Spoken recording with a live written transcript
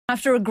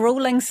After a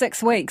gruelling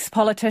 6 weeks,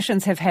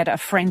 politicians have had a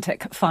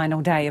frantic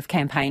final day of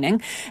campaigning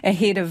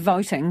ahead of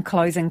voting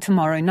closing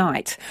tomorrow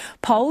night.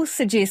 Polls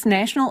suggest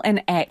National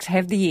and ACT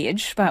have the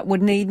edge, but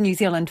would need New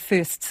Zealand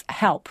First's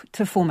help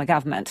to form a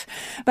government.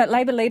 But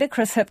Labour leader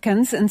Chris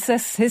Hipkins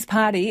insists his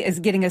party is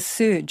getting a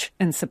surge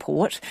in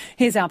support.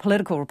 Here's our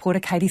political reporter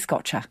Katie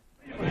Scotcher.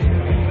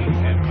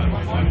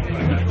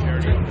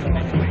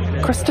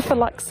 Christopher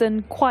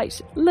Luxon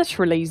quite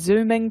literally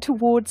zooming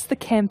towards the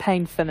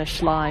campaign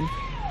finish line.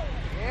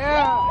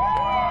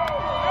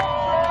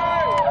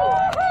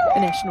 The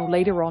National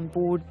leader on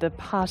board the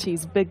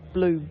party's big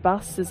blue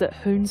bus as it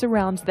hoons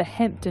around the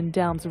Hampton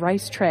Downs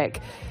racetrack.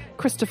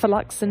 Christopher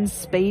Luxon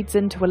speeds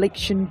into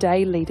election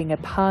day, leading a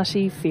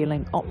party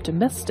feeling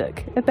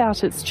optimistic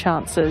about its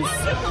chances.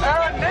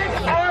 Our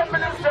next Prime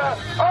Minister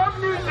of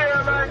New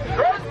Zealand,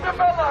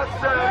 Christopher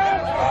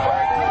Luxon.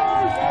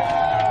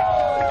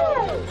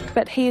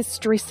 But he is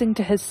stressing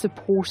to his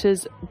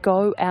supporters,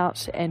 go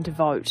out and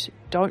vote.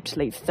 Don't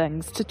leave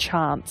things to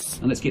chance.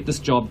 And let's get this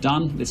job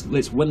done.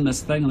 Let's win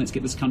this thing and let's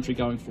get this country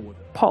going forward.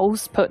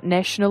 Polls put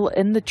National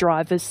in the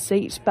driver's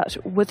seat, but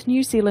with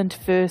New Zealand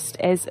First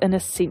as an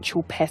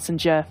essential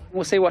passenger.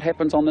 We'll see what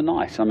happens on the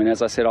night. I mean,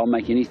 as I said, I'll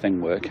make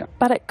anything work.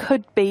 But it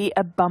could be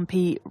a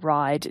bumpy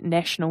ride.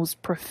 National's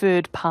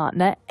preferred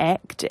partner,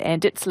 ACT,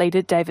 and its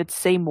leader, David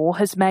Seymour,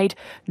 has made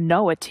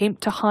no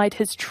attempt to hide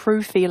his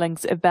true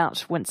feelings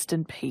about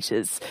Winston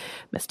Peters.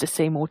 Mr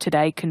Seymour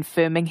today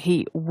confirming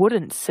he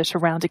wouldn't sit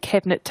around a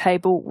cabinet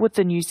table with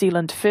the New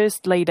Zealand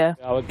First leader.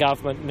 Our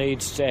government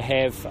needs to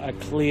have a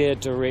clear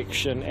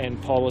direction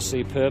and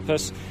policy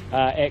purpose.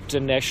 ACT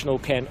and National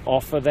can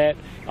offer that.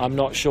 I'm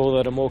not sure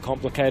that a more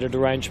complicated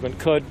arrangement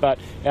could, but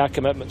our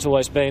commitment's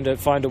always been to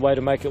find a way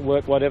to make it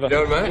work, whatever.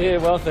 You doing, mate? Yeah,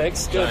 well,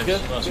 thanks. Good,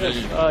 James, good. nice Good. to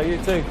meet you. Oh, you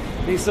too.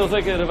 Are you still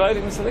thinking of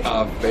voting this election?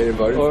 I've been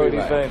voting Already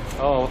for you, been.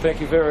 Oh, well,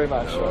 thank you very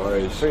much. No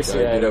worries.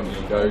 Appreciate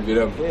it. Go get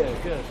him.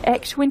 Yeah, good.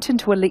 ACT went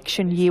into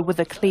election year with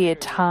a clear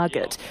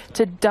target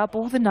to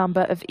double the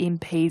number of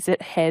MPs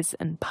it has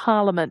in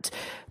Parliament.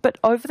 But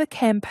over the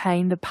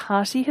campaign, the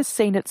party has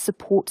seen its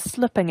support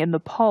slipping in the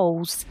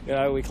polls. You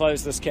know, we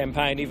closed this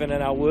campaign, even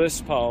in our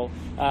worst poll,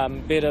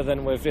 better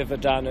than we've ever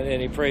done in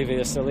any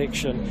previous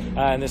election.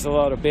 And there's a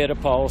lot of better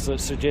polls that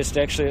suggest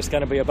actually it's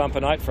going to be a bumper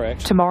night for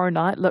ACT. Tomorrow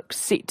night looks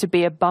set to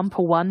be a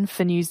bumper one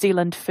for New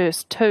Zealand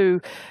First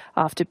too.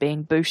 After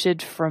being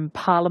booted from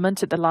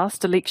Parliament at the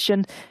last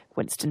election,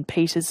 Winston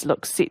Peters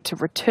looks set to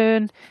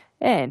return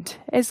and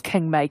as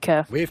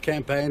kingmaker. We've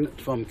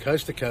campaigned from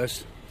coast to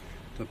coast,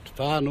 the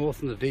far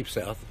north and the deep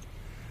south,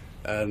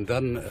 and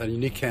done a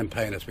unique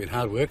campaign. It's been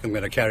hard work. I'm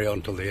going to carry on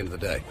until the end of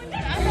the day.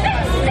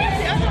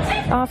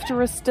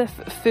 After a stiff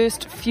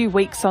first few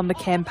weeks on the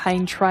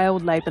campaign trail,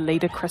 Labour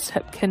leader Chris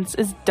Hipkins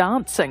is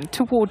dancing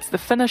towards the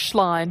finish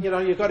line. You know,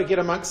 you've got to get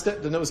amongst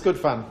it, and it was good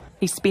fun.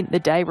 He spent the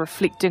day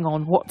reflecting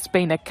on what's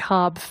been a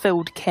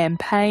carb-filled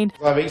campaign.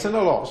 I've eaten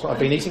a lot. I've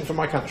been eating for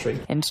my country.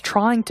 And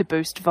trying to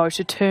boost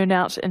voter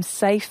turnout in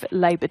safe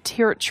Labour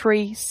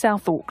territory,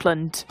 South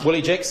Auckland.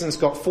 Willie Jackson's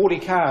got 40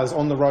 cars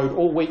on the road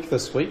all week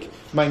this week,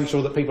 making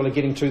sure that people are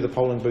getting to the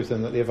polling booth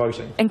and that they're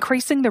voting.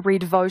 Increasing the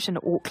red vote in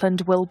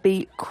Auckland will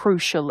be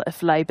crucial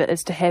if Labour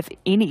is to have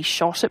any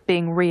shot at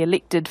being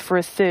re-elected for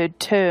a third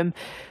term.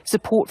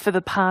 Support for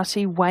the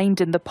party waned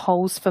in the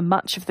polls for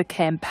much of the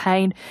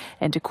campaign,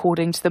 and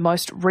according to the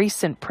most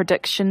recent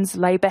predictions,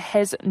 Labour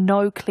has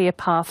no clear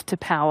path to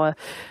power,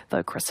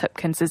 though Chris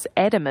Hipkins is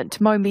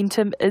adamant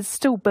momentum is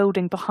still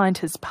building behind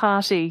his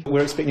party.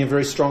 We're expecting a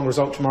very strong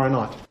result tomorrow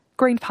night.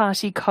 Green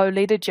Party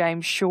co-leader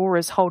James Shaw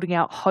is holding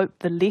out hope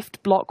the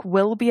left bloc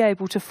will be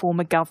able to form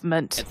a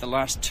government. At the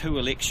last two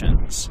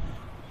elections,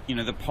 you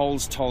know, the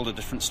polls told a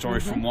different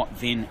story from what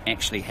then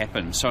actually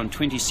happened. So in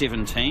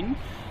 2017,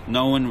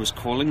 no one was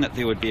calling that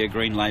there would be a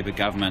Green Labour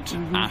government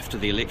after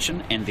the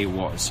election, and there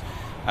was.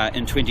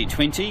 In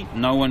 2020,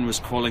 no one was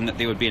calling that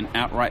there would be an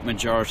outright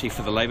majority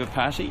for the Labour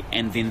Party,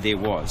 and then there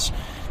was.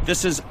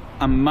 This is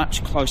a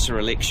much closer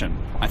election,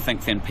 I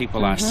think, than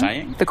people are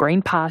saying. The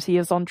Green Party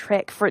is on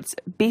track for its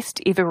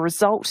best ever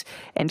result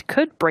and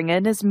could bring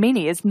in as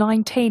many as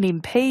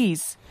 19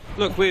 MPs.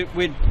 Look, we're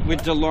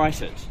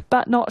delighted.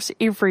 But not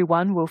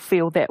everyone will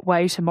feel that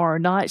way tomorrow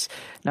night.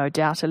 No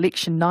doubt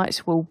election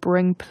night will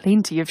bring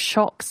plenty of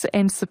shocks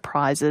and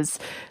surprises.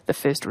 The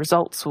first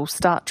results will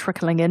start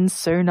trickling in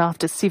soon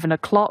after 7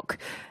 o'clock.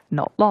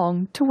 Not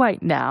long to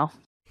wait now.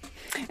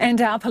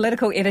 And our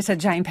political editor,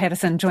 Jane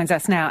Patterson, joins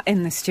us now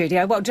in the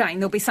studio. Well, Jane,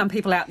 there'll be some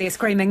people out there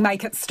screaming,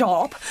 make it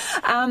stop.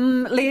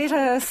 Let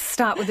us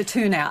start with the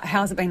turnout.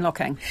 How's it been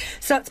looking?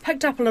 So it's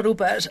picked up a little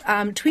bit.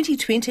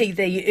 2020,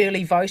 the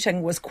early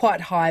voting was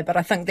quite high, but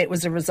I think that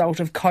was a result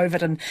of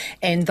COVID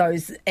and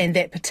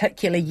that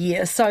particular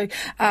year. So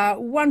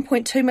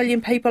 1.2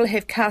 million people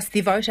have cast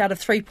their vote out of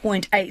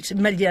 3.8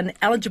 million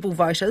eligible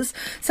voters.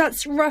 So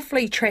it's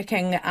roughly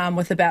tracking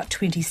with about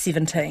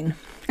 2017.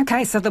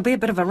 Okay, so there'll be a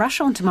bit of a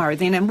rush on tomorrow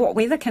then, and what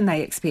weather can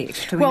they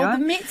expect? Do we know?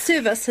 The Met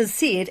Service has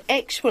said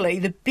actually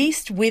the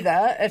best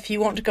weather if you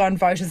want to go and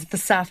vote is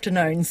this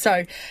afternoon.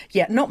 So,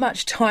 yeah, not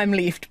much time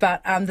left,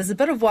 but there's a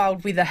bit of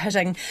wild weather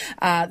hitting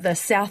the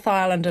South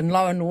Island and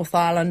Lower North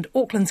Island.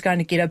 Auckland's going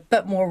to get a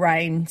bit more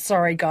rain,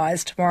 sorry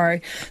guys,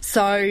 tomorrow.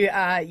 So,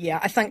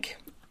 I think...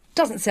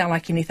 Doesn't sound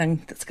like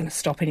anything that's going to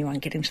stop anyone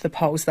getting to the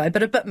polls, though,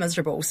 but a bit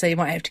miserable, so you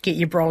might have to get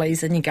your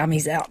brollies and your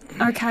gummies out.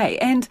 OK,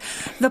 and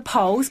the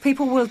polls,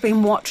 people will have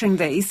been watching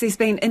these. There's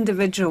been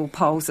individual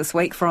polls this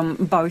week from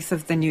both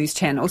of the news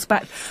channels,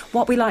 but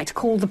what we like to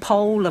call the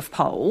poll of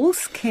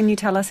polls, can you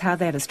tell us how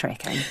that is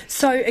tracking?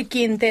 So,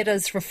 again, that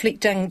is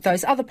reflecting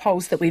those other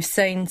polls that we've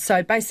seen.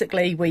 So,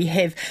 basically, we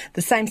have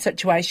the same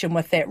situation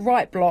with that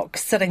right block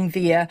sitting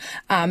there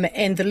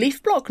and the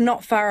left block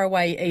not far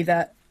away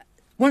either.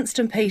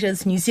 Winston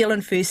Peters, New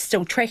Zealand First,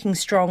 still tracking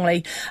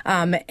strongly,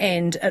 and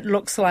it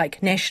looks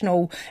like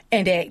National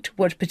and ACT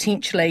would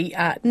potentially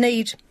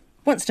need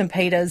Winston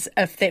Peters,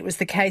 if that was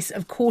the case.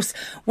 Of course,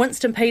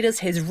 Winston Peters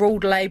has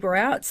ruled Labour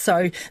out,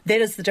 so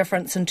that is the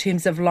difference in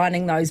terms of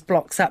lining those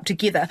blocks up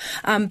together.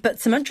 But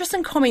some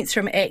interesting comments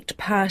from ACT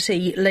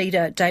Party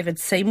leader David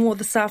Seymour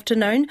this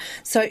afternoon.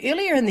 So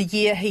earlier in the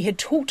year, he had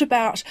talked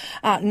about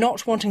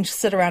not wanting to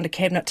sit around a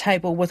cabinet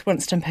table with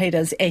Winston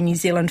Peters and New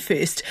Zealand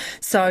First.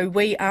 So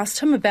we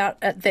asked him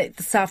about that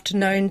this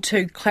afternoon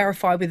to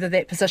clarify whether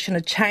that position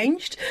had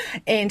changed,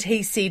 and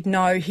he said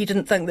no, he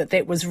didn't think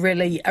that was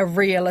really a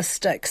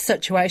realistic situation.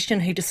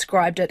 He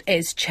described it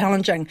as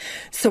challenging.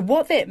 So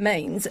what that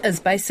means is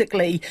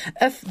basically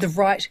if the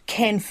right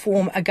can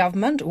form a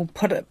government or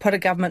put a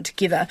government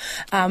together,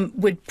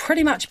 we'd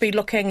pretty much be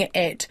looking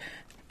at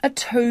a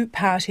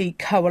two-party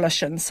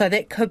coalition. So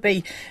that could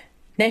be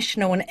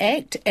National and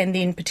ACT, and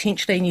then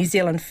potentially New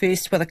Zealand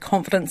First with a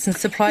confidence and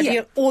supply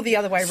deal, or the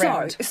other way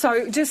round.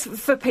 So just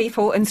for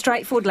people in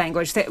straightforward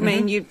language, that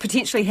mean you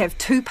potentially have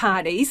two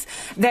parties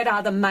that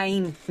are the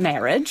main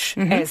marriage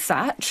as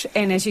such,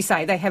 and as you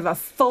say, they have a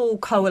full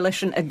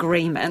coalition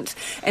agreement,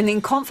 and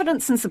then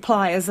confidence and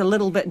supply is a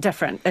little bit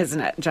different, isn't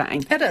it,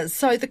 Jane? It is.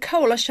 So the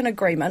coalition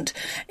agreement,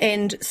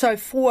 and so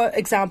for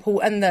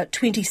example, in the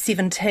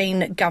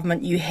 2017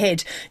 government, you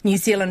had New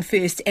Zealand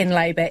First and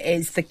Labour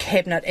as the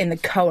cabinet and the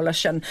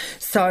coalition.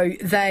 So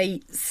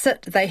they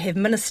have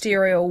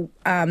ministerial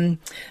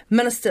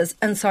ministers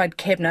inside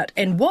cabinet,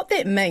 and what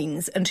that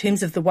means in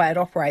terms of the way it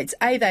operates,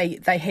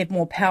 they have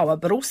more power,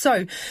 but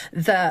also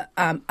the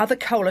other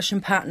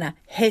coalition partner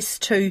has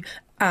to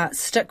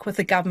stick with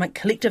the government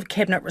collective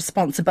cabinet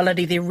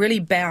responsibility. They're really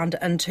bound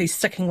into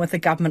sticking with the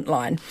government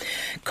line.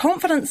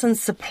 Confidence and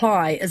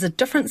supply is a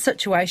different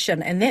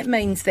situation, and that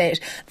means that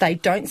they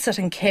don't sit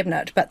in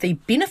cabinet, but the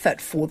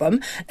benefit for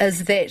them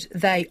is that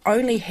they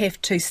only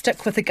have to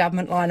stick with the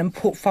government line and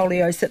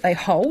portfolios that they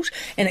hold,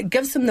 and it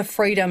gives them the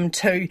freedom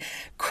to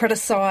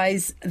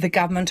criticise the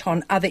government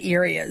on other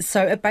areas.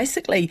 So it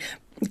basically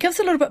gives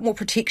a little bit more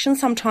protection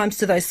sometimes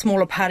to those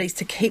smaller parties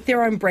to keep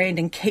their own brand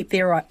and keep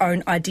their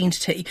own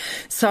identity.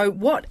 So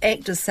what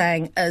ACT is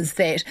saying is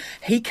that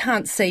he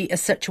can't see a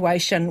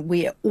situation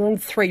where all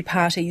three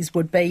parties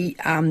would be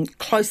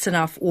close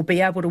enough or be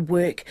able to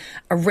work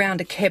around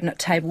a cabinet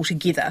table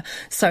together.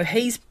 So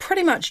he's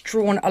pretty much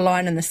drawn a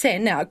line in the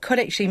sand. Now, it could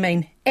actually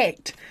mean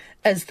ACT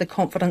is the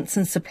confidence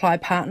and supply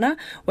partner,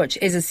 which,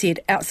 as I said,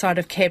 outside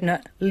of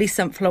cabinet, less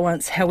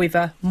influence,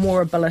 however,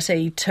 more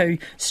ability to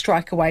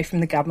strike away from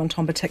the government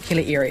on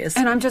particular areas.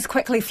 And I'm just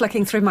quickly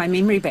flicking through my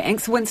memory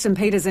banks. Winston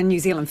Peters in New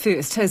Zealand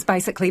First has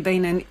basically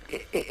been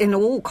in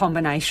all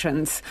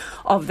combinations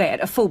of that,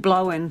 a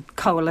full-blown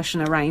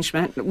coalition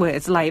arrangement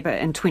with Labour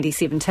in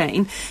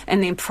 2017,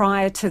 and then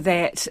prior to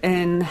that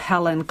in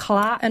Helen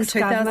Clark's in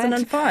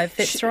 2005,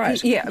 that's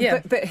right. Yeah.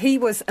 But he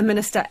was a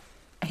minister.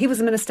 He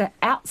was a minister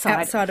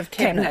outside of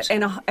cabinet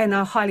and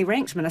a highly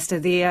ranked minister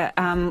there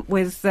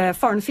with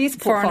foreign affairs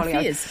portfolio. Foreign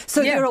affairs.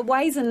 So there are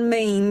ways and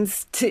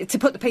means to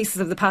put the pieces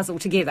of the puzzle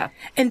together.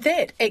 And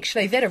that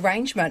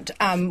arrangement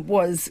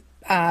was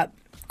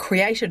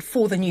created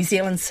for the New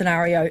Zealand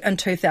scenario in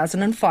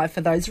 2005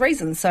 for those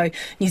reasons. So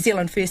New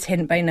Zealand First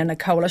hadn't been in a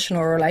coalition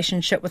or a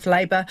relationship with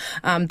Labour.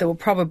 There were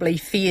probably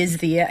fears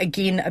there,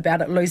 again,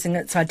 about it losing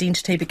its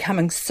identity,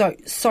 becoming so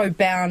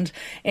bound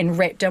and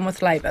wrapped in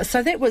with Labour.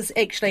 So that was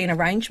actually an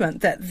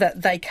arrangement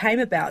that they came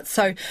about.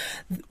 So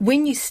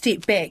when you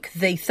step back,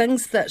 the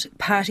things that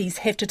parties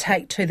have to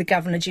take to the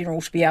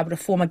Governor-General to be able to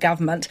form a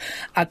government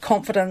are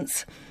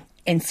confidence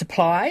and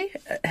supply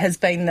has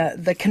been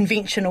the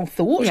conventional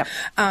thought,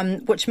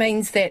 which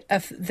means that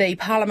if the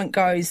Parliament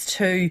goes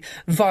to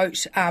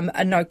vote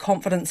a no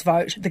confidence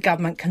vote, the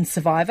government can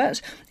survive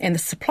it. And the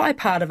supply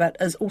part of it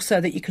is also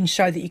that you can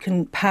show that you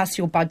can pass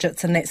your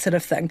budgets and that sort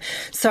of thing.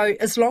 So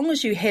as long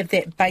as you have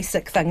that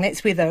basic thing,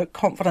 that's where the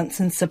confidence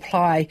and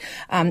supply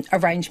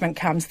arrangement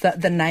comes,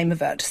 the name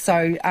of it.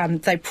 So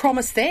they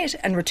promise that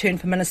in return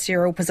for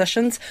ministerial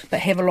positions, but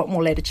have a lot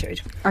more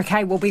latitude.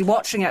 OK, we'll be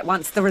watching it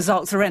once the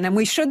results are in. And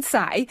we should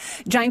say,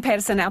 Jane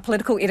Patterson, our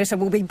political editor,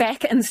 will be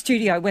back in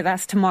studio with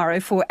us tomorrow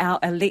for our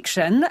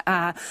election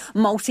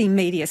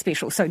multimedia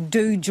special. So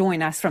do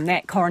join us from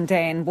that. Corin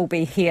Dan will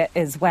be here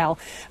as well.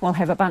 We'll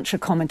have a bunch of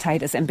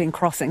commentators and Ben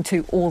Crossing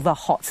to all the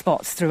hot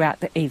spots throughout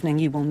the evening.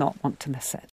 You will not want to miss it.